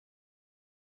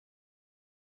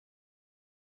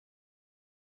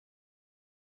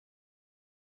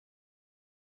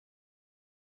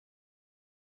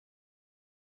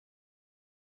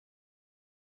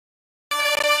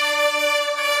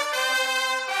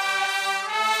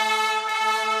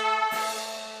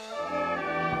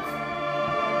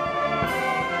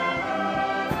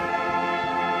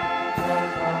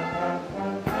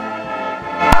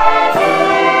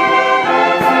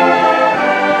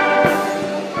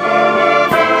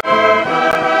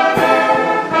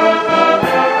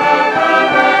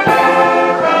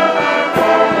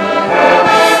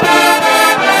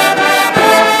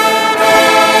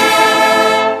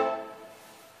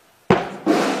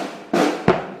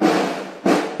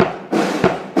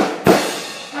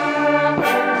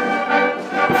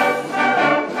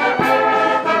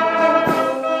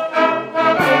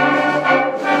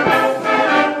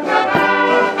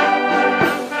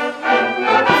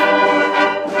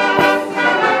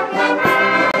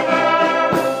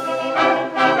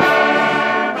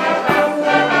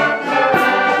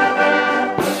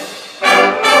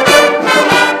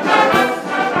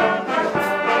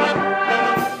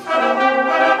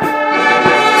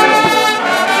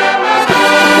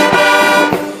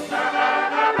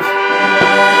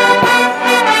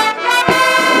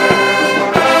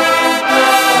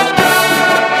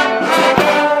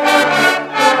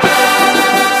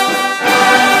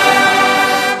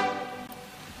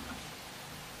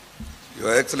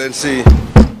Your Excellency,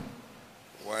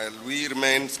 while we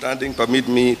remain standing, permit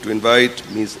me to invite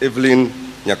Ms. Evelyn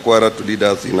Nyakwara to lead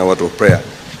us in a word of prayer.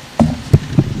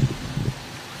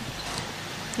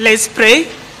 Let's pray.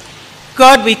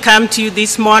 God, we come to you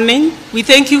this morning. We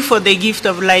thank you for the gift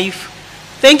of life.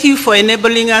 Thank you for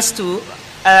enabling us to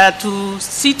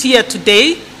sit here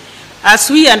today. As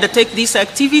we undertake this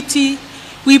activity,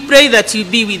 we pray that you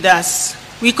be with us.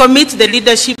 We commit the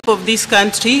leadership of this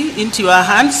country into your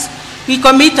hands. We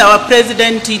commit our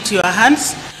president into your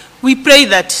hands. We pray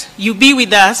that you be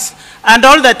with us and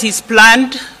all that is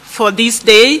planned for this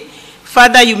day,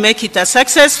 Father, you make it a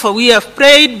success, for we have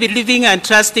prayed, believing and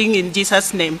trusting in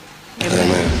Jesus' name. Amen.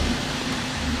 Amen.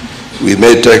 We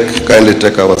may kindly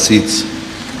take our seats.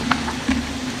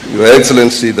 Your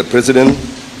Excellency, the President,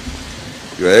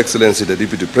 Your Excellency, the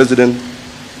Deputy President,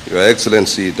 Your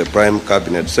Excellency, the Prime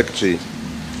Cabinet Secretary,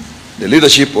 the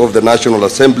leadership of the National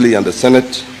Assembly and the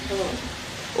Senate,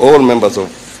 all members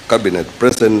of Cabinet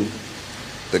present,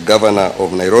 the Governor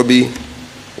of Nairobi,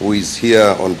 who is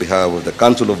here on behalf of the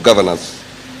Council of Governors,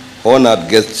 honored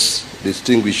guests,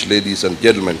 distinguished ladies and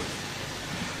gentlemen.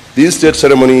 This state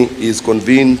ceremony is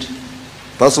convened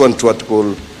pursuant to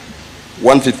Article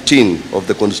 115 of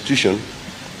the Constitution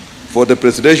for the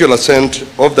presidential assent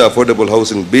of the Affordable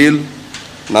Housing Bill,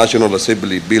 National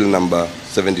Assembly Bill number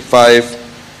 75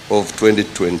 of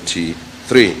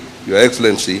 2023. Your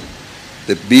Excellency,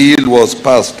 the bill was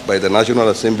passed by the National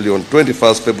Assembly on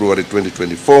 21st February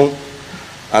 2024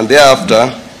 and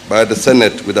thereafter by the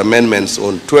Senate with amendments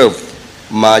on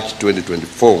 12th March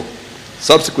 2024.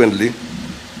 Subsequently,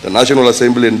 the National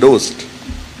Assembly endorsed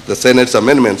the Senate's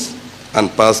amendments and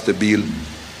passed the bill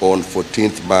on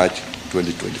 14th March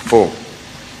 2024.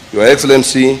 Your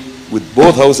Excellency, with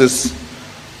both houses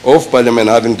of Parliament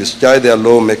having discharged their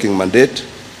law-making mandate,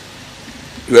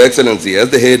 Your Excellency, as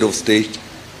the head of state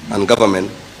and government,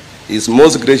 is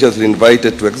most graciously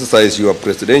invited to exercise your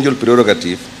presidential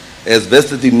prerogative as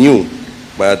vested in you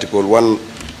by Article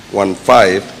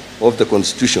 115 of the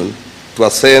Constitution to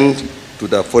assent to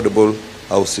the Affordable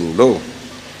Housing Law.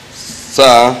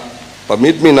 Sir,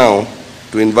 permit me now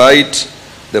to invite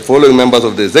the following members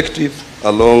of the executive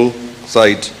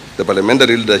alongside the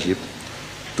parliamentary leadership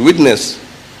to witness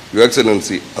Your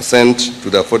Excellency assent to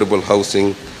the Affordable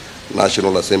Housing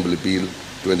National Assembly Bill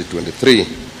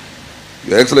 2023.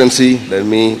 Your Excellency, let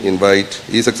me invite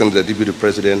His Excellency the Deputy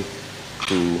President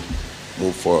to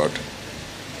move forward,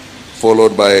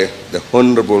 followed by the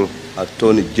Honorable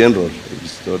Attorney General, if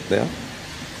he's not there,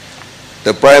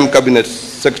 the Prime Cabinet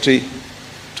Secretary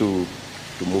to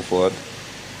move forward,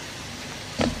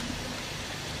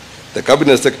 the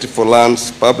Cabinet Secretary for Lands,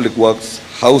 Public Works,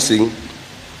 Housing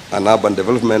and Urban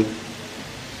Development,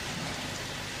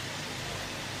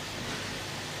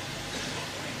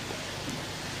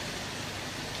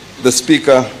 the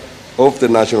Speaker of the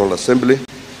National Assembly,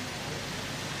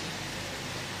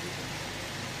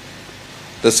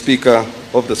 the Speaker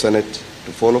of the Senate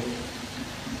to follow,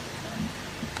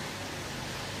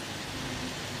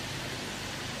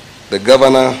 the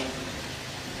Governor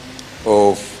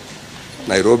of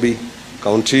Nairobi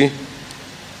County,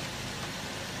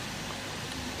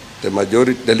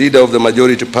 the leader of the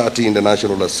majority party in the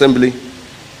National Assembly,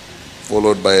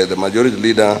 followed by the majority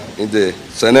leader in the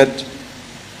Senate,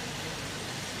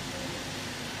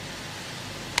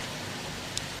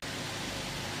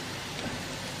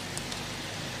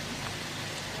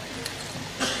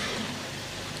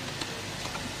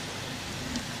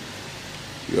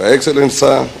 Your Excellency,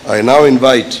 sir, I now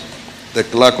invite the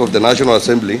Clerk of the National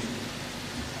Assembly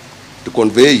to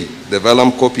convey the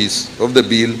vellum copies of the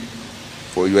bill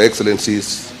for Your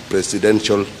Excellency's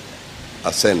presidential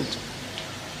assent.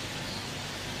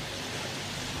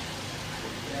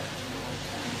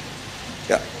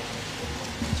 Yeah.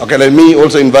 Okay, let me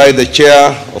also invite the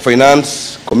Chair of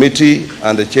Finance Committee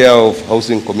and the Chair of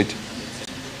Housing Committee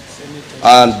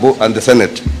and the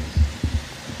Senate,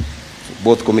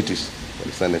 both committees.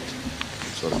 Senate.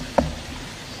 Sorry.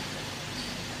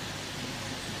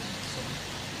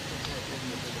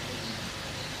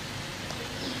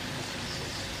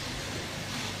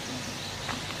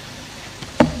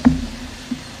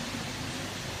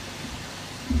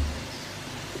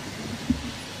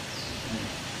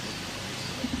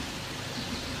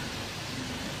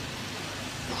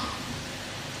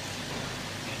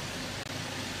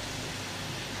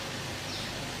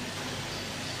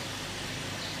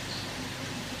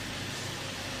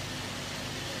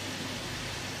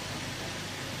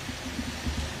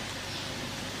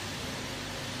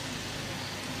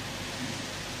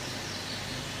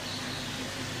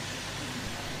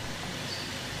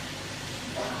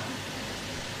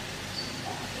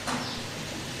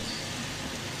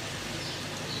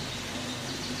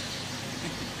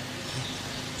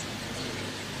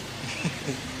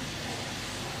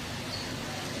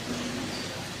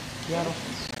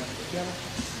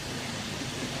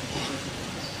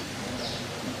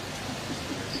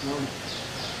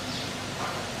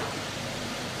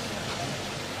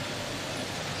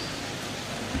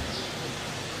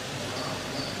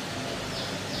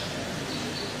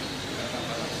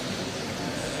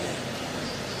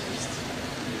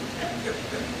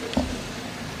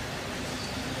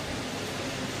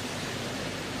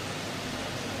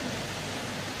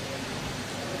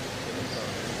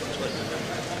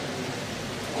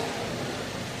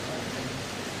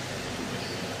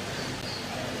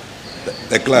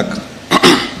 The clerk.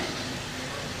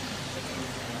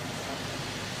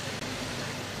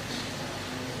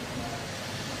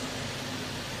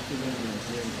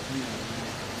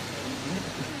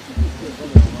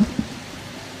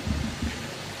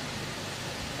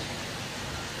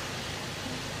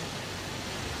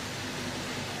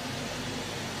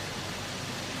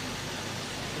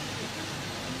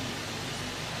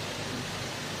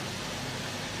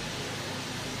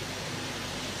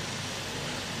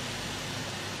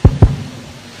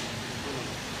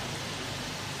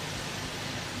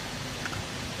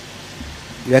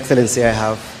 Your Excellency, I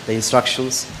have the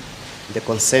instructions, the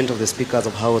consent of the Speakers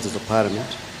of Houses of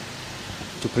Parliament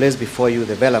to place before you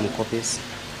the vellum copies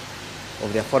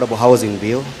of the Affordable Housing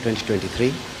Bill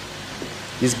 2023.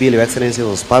 This bill, Your Excellency,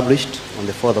 was published on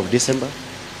the 4th of December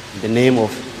in the name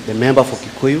of the member for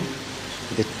Kikuyu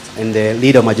and the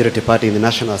leader of Majority Party in the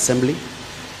National Assembly.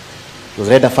 It was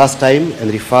read the first time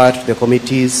and referred to the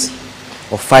Committees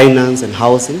of Finance and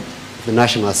Housing of the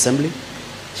National Assembly,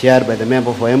 chaired by the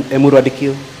member for Emuru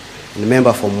Adikil and the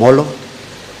member for Molo.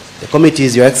 The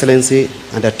committees, Your Excellency,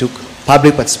 undertook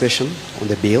public participation on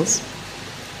the bills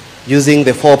using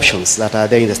the 4 options that are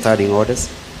there in the standing orders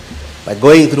by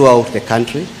going throughout the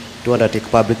country to undertake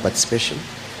public participation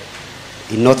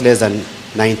in not less than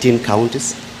 19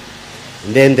 counties.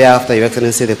 And then thereafter, Your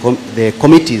Excellency, the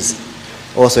committees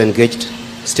also engaged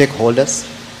stakeholders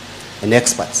and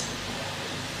experts.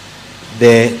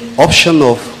 The option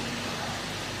of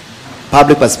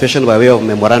public participation by way of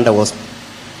memoranda was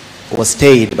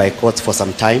stayed by courts for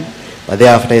some time, but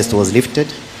thereafter it was lifted.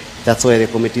 That's why the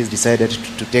committees decided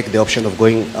to take the option of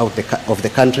going out of the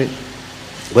country,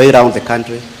 going around the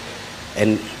country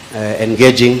and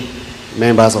engaging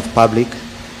members of public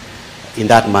in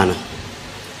that manner.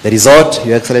 The result,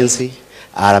 Your Excellency,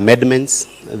 are amendments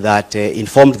that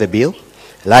informed the bill,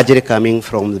 largely coming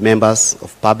from the members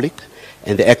of public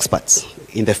and the experts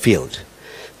in the field.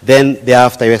 Then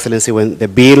thereafter, Your Excellency, when the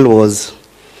bill was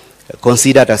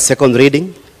considered a second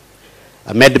reading,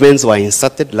 amendments were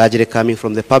inserted, largely coming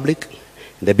from the public.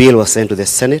 The bill was sent to the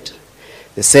Senate.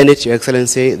 The Senate, Your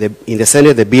Excellency, in the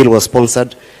Senate, the bill was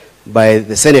sponsored by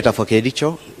the Senator for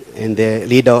Kericho and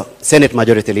the Senate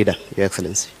Majority Leader, Your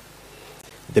Excellency.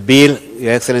 The bill,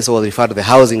 Your Excellency, was referred to the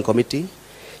Housing Committee,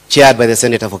 chaired by the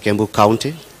Senator for Kiambu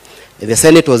County. And the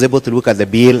Senate was able to look at the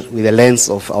bill with the lens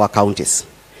of our counties.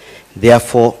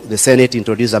 Therefore, the Senate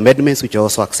introduced amendments which are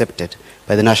also accepted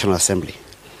by the National Assembly.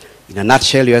 In a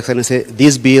nutshell, Your Excellency,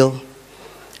 this bill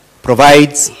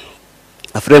provides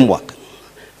a framework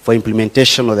for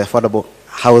implementation of the affordable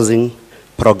housing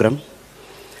program.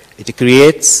 It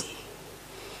creates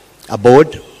a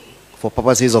board for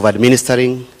purposes of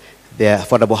administering the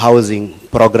affordable housing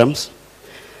programs.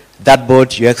 That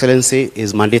board, Your Excellency,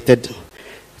 is mandated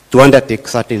to undertake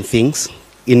certain things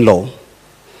in law.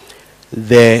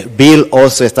 The bill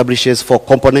also establishes 4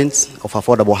 components of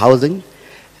affordable housing,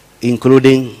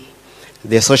 including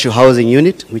the social housing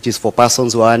unit, which is for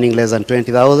persons who are earning less than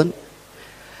 20,000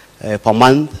 per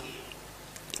month.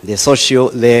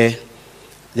 The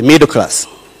middle class,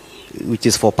 which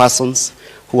is for persons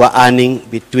who are earning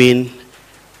between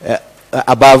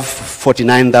above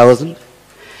 49,000,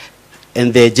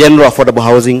 and the general affordable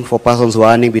housing for persons who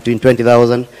are earning between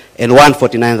 20,000 and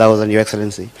 149,000, Your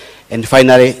Excellency. And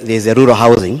finally, there is the rural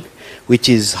housing, which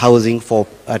is housing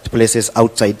at places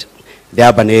outside the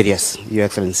urban areas, Your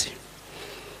Excellency.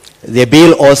 The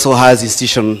bill also has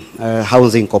institution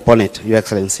housing component, Your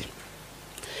Excellency.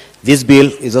 This bill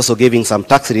is also giving some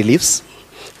tax reliefs,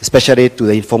 especially to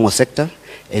the informal sector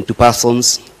and to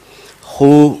persons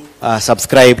who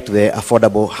subscribe to the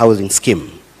affordable housing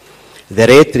scheme. The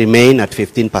rate remains at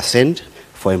 15%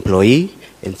 for employee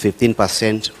and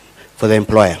 15% for the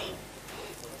employer.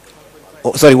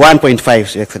 Oh, sorry,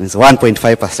 1.5, Your Excellency,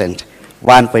 1.5%.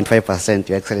 1.5%,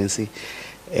 Your Excellency,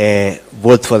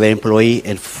 both for the employee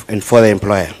and for the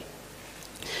employer.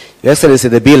 Your Excellency,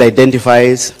 the bill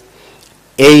identifies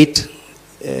 8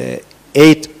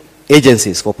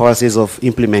 agencies for purposes of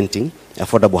implementing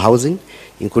affordable housing,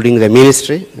 including the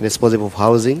Ministry responsible for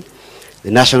housing, the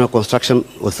National Construction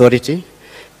Authority,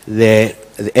 the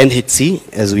NHC,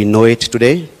 as we know it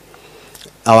today,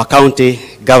 our county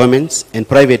governments and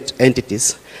private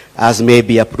entities as may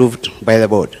be approved by the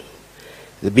board.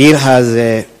 The bill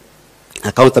has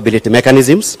accountability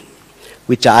mechanisms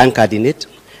which are anchored in it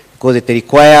because it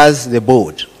requires the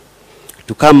board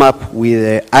to come up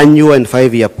with annual and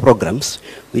 5-year programs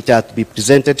which are to be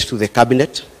presented to the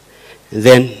cabinet,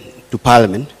 then to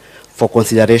Parliament for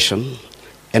consideration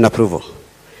and approval.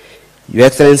 Your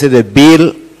Excellency, the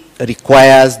bill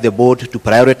requires the board to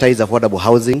prioritize affordable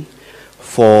housing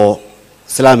for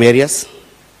slum areas,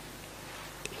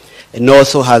 and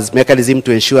also has mechanism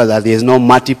to ensure that there is no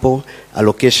multiple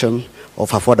allocation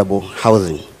of affordable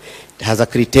housing. It has a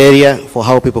criteria for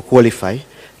how people qualify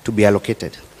to be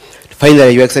allocated.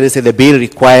 Finally, Your Excellency, the bill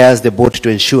requires the board to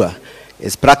ensure,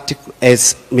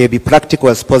 as may be practical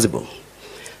as possible,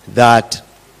 that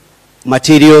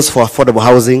materials for affordable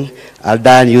housing are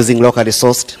done using locally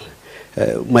sourced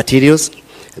materials.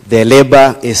 The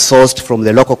labor is sourced from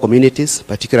the local communities,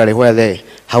 particularly where the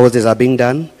houses are being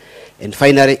done. And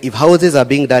finally, if houses are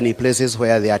being done in places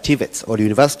where there are TVETs or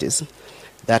universities,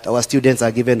 that our students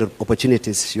are given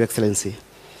opportunities, Your Excellency,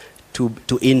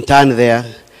 to intern there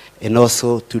and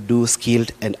also to do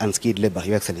skilled and unskilled labor,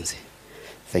 Your Excellency.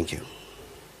 Thank you.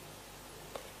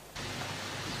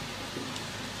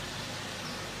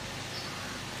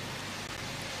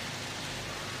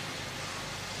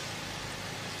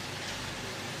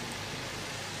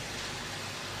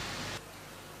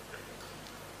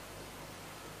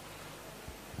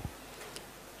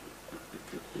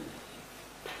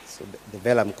 So the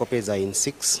vellum copies are in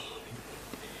 6,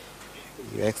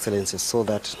 Your Excellency, so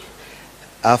that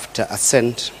after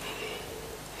assent,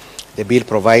 the bill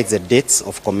provides the dates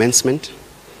of commencement.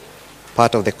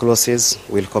 Part of the clauses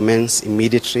will commence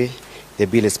immediately the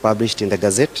bill is published in the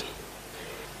Gazette,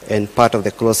 and part of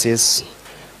the clauses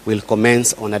will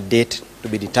commence on a date to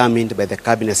be determined by the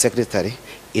Cabinet Secretary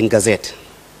in Gazette.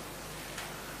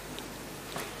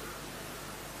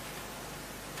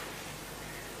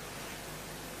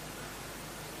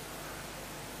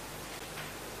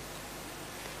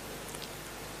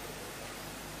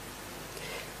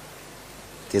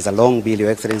 It is a long bill,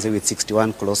 Your Excellency, with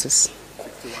 61 clauses.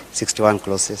 61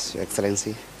 clauses, Your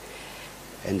Excellency,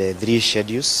 and 3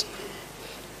 schedules,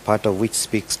 part of which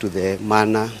speaks to the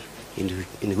manner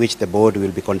in which the board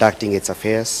will be conducting its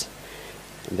affairs,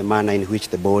 and the manner in which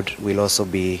the board will also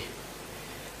be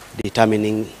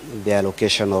determining the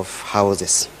allocation of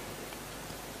houses.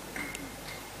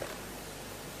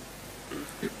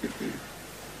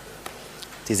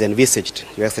 It is envisaged,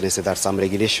 Your Excellency, that some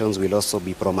regulations will also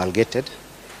be promulgated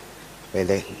by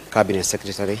the Cabinet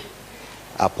Secretary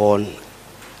upon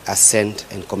assent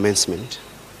and commencement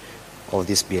of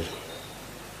this bill.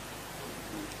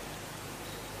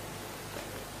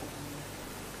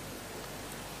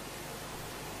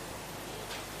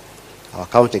 Our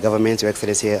county governments, Your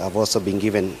Excellency, have also been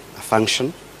given a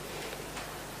function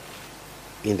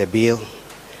in the bill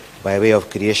by way of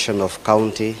creation of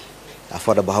county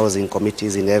affordable housing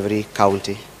committees in every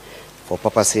county for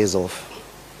purposes of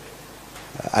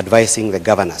advising the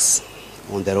governors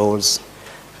on their roles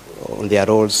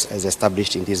as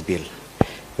established in this bill.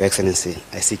 Your Excellency,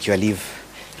 I seek your leave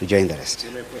to join the rest.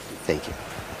 Thank you.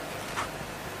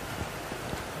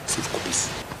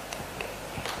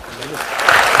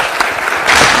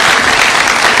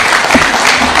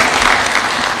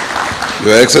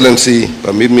 Your Excellency,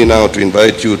 permit me now to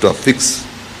invite you to affix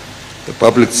the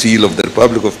public seal of the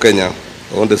Republic of Kenya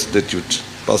on the statute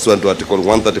pursuant to Article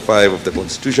 135 of the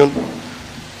Constitution,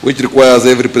 which requires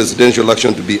every presidential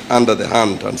action to be under the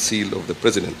hand and seal of the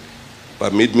President.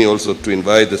 Permit me also to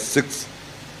invite the 6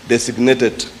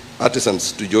 designated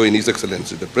artisans to join His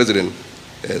Excellency, the President,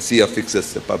 as he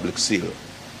affixes the public seal.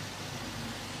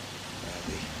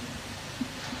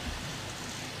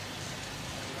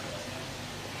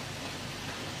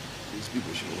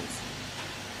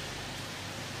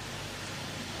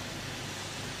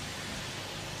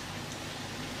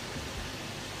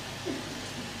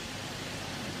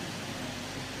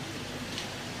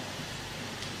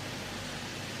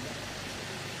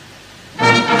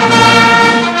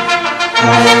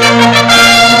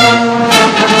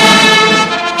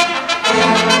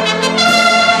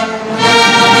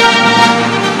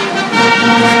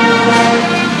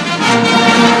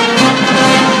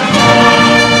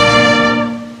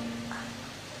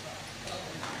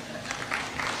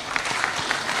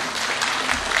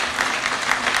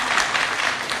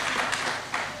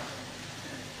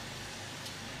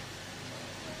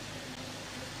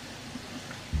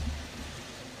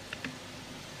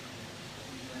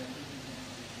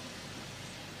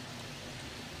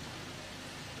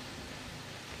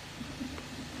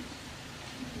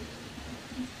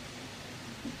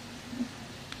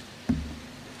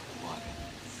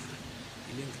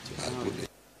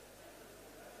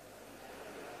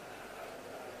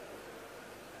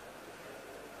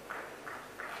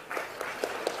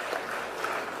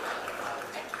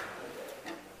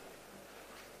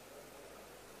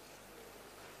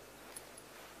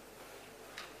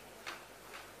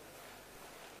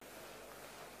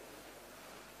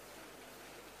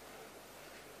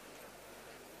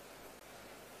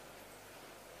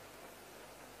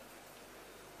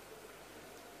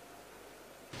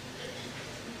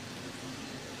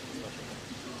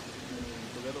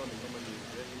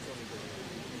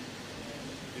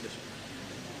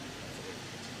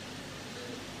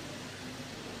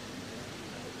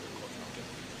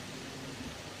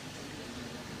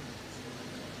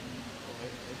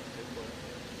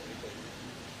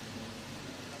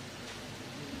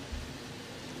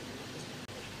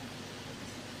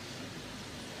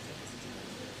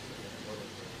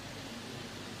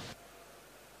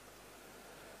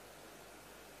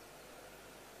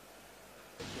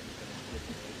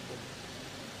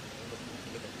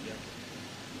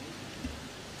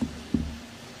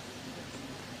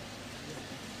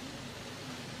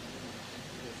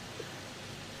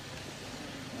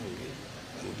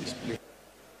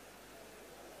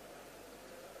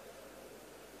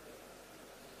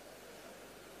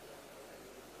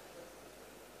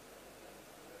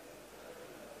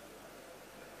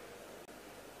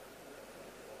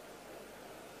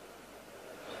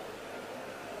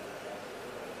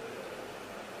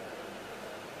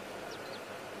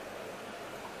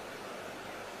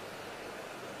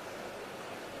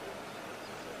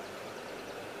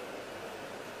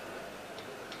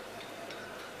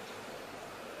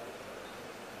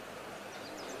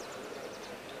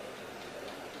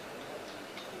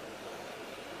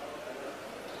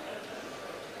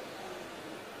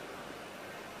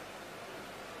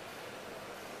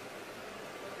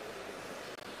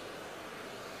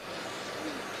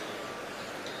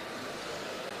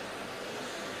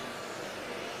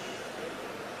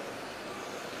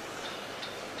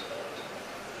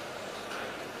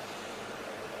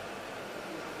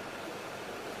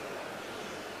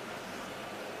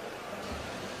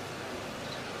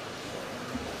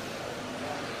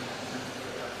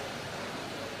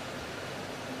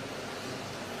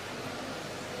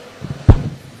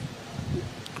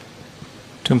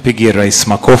 Tumpigie rais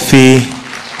makofi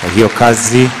kwa hiyo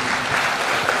kazi.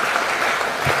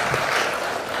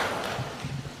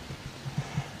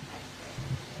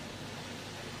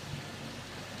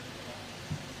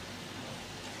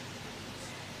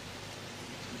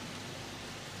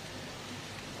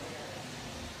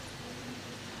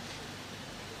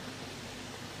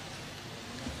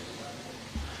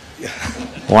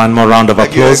 One more round of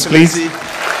applause, please.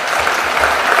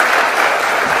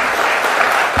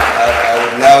 I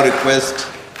would now request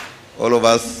all of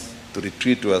us to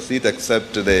retreat to our seat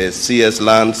except the CS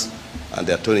Lands and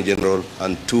the Attorney General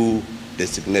and 2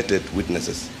 designated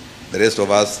witnesses. The rest of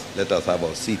us, let us have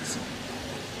our seats.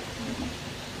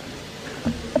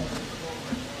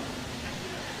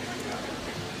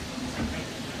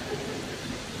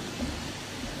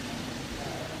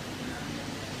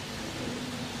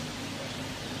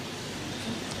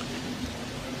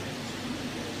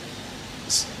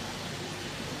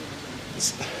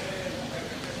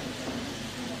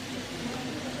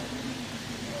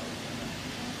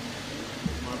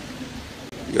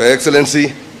 Your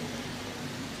Excellency,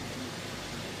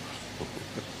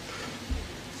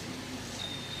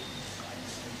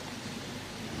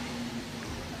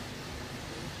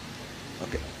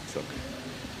 okay, it's okay.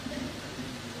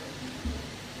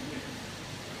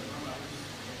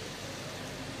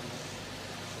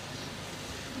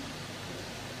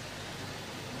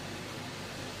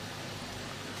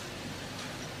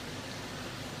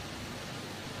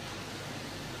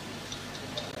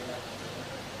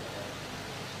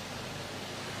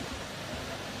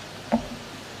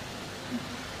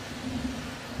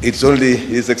 It's only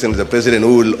His Excellency the President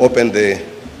who will open the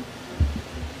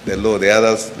law. The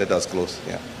others, let us close.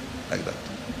 Yeah, like that.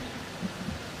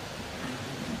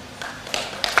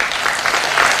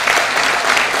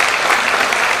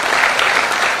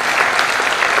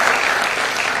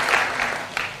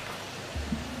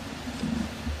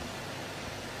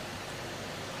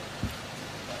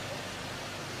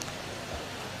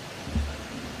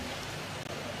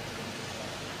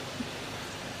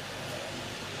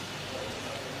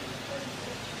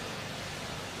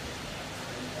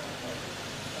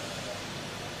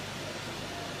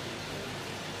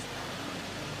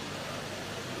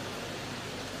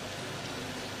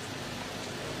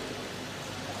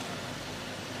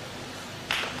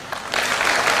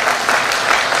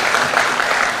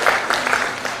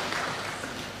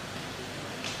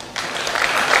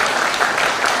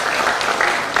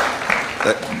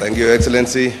 Thank you,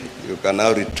 Excellency. You can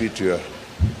now retreat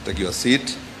take your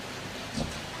seat.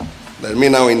 Let me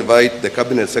now invite the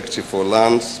Cabinet Secretary for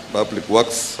Lands, Public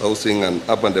Works, Housing and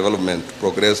Urban Development to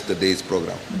progress the day's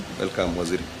program. Welcome,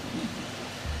 Waziri.